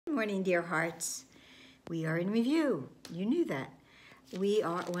Morning, dear hearts. We are in review. You knew that. We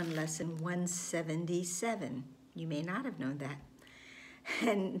are on lesson 177. You may not have known that.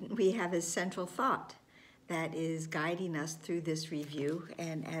 And we have a central thought that is guiding us through this review.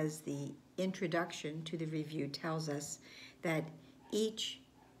 And as the introduction to the review tells us, that each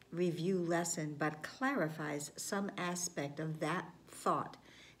review lesson but clarifies some aspect of that thought.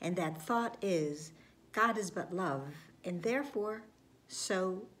 And that thought is, God is but love, and therefore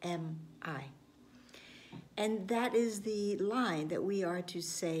so am I. And that is the line that we are to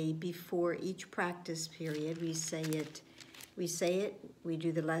say before each practice period. We say it, we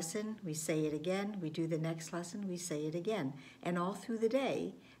do the lesson, we say it again, we do the next lesson, we say it again. And all through the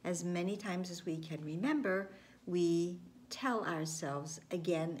day, as many times as we can remember, we tell ourselves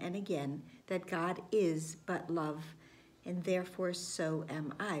again and again that God is but love, and therefore so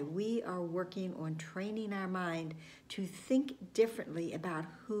am I. We are working on training our mind to think differently about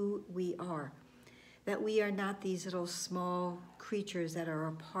who we are. That we are not these little small creatures that are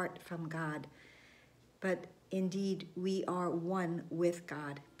apart from God, but indeed we are one with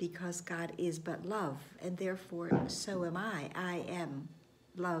God, because God is but love, and therefore so am I. I am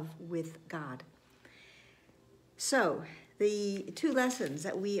love with God. So the two lessons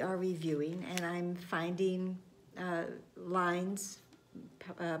that we are reviewing, and I'm finding lines,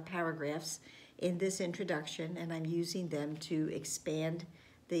 paragraphs in this introduction, and I'm using them to expand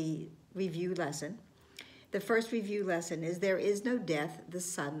the review lesson. The first review lesson is, there is no death, the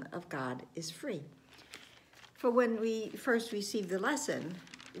Son of God is free. For when we first received the lesson,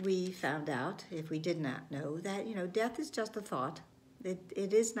 we found out, if we did not know, that death is just a thought.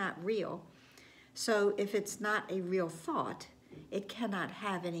 It is not real. So if it's not a real thought, it cannot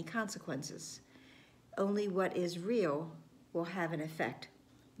have any consequences. Only what is real will have an effect.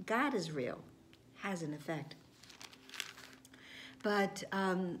 God is real, has an effect. But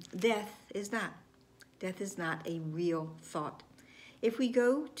death is not. Death is not a real thought. If we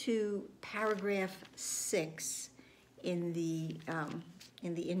go to paragraph 6 in the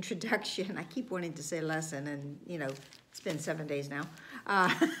introduction, I keep wanting to say lesson, and it's been 7 days now.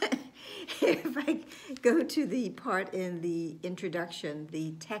 If I go to the part in the introduction,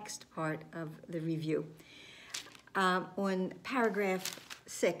 the text part of the review, on paragraph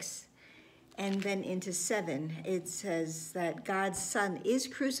 6 and then into 7, it says that God's Son is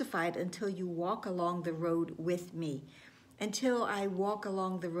crucified until you walk along the road with me. Until I walk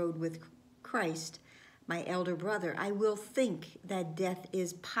along the road with Christ, my elder brother, I will think that death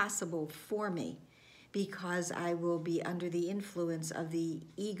is possible for me, because I will be under the influence of the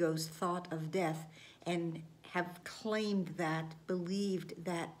ego's thought of death and have claimed that, believed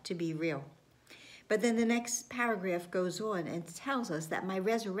that to be real. But then the next paragraph goes on and tells us that my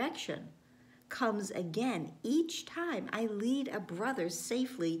resurrection comes again each time I lead a brother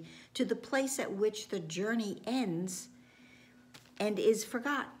safely to the place at which the journey ends and is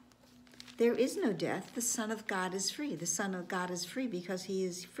forgotten. There is no death. The Son of God is free. The Son of God is free because he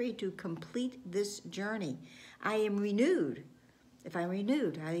is free to complete this journey. I am renewed. If I'm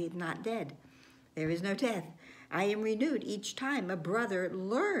renewed, I am not dead. There is no death. I am renewed each time a brother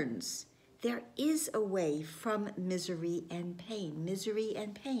learns. There is a way from misery and pain. Misery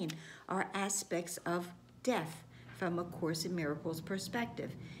and pain are aspects of death from A Course in Miracles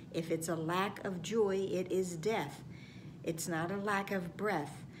perspective. If it's a lack of joy, it is death. It's not a lack of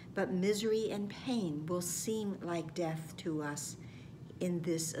breath. But misery and pain will seem like death to us in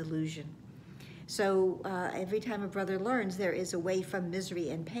this illusion. So every time a brother learns, there is a way from misery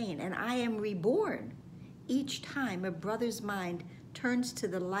and pain. And I am reborn each time a brother's mind turns to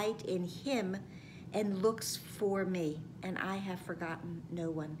the light in him and looks for me. And I have forgotten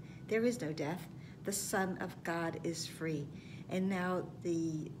no one. There is no death. The Son of God is free. And now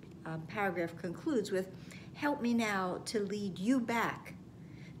the paragraph concludes with, help me now to lead you back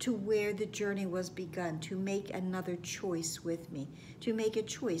to where the journey was begun, to make another choice with me, to make a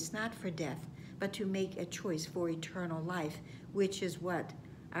choice not for death, but to make a choice for eternal life, which is what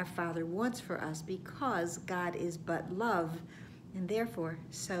our Father wants for us, because God is but love, and therefore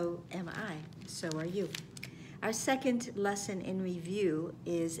so am I, so are you. Our second lesson in review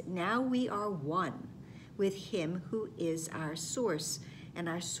is, now we are one with him who is our source, and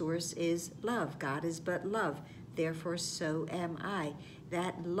our source is love. God is but love, therefore so am I.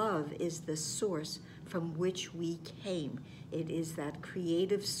 That love is the source from which we came. It is that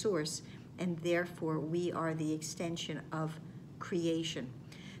creative source, and therefore we are the extension of creation.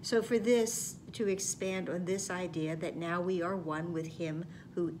 So for this, to expand on this idea that now we are one with him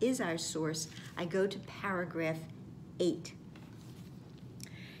who is our source, I go to paragraph 8.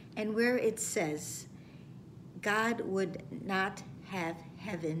 And where it says, God would not have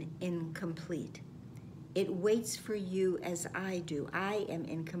heaven incomplete. It waits for you as I do. I am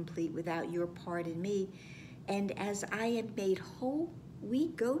incomplete without your part in me. And as I am made whole, we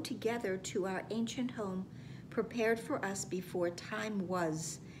go together to our ancient home, prepared for us before time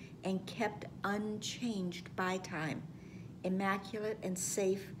was, and kept unchanged by time. Immaculate and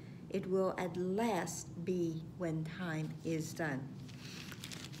safe, it will at last be when time is done.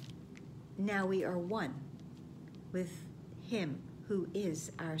 Now we are one with Him who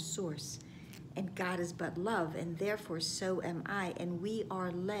is our source. And God is but love, and therefore so am I. And we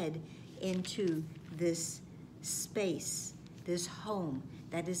are led into this space, this home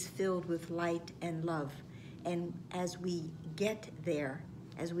that is filled with light and love. And as we get there,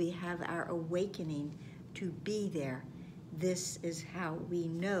 as we have our awakening to be there, this is how we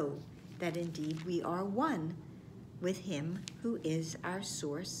know that indeed we are one with Him who is our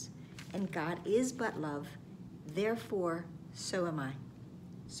source. And God is but love, therefore so am I.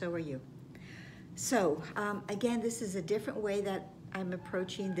 So are you. So, again, this is a different way that I'm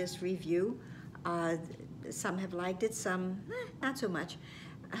approaching this review. Some have liked it, some not so much.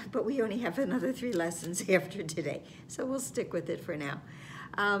 But we only have another 3 lessons after today, so we'll stick with it for now.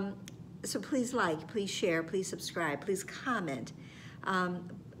 So please like, please share, please subscribe, please comment.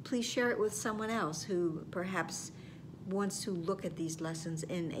 Please share it with someone else who perhaps wants to look at these lessons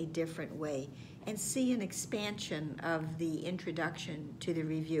in a different way and see an expansion of the introduction to the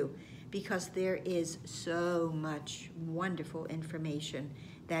review, because there is so much wonderful information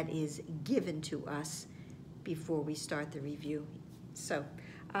that is given to us before we start the review. So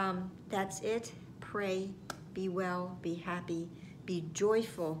that's it. Pray, be well, be happy, be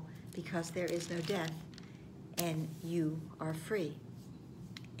joyful, because there is no death, and you are free,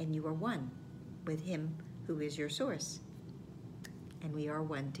 and you are one with Him who is your source, and we are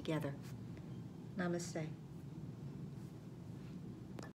one together. Namaste.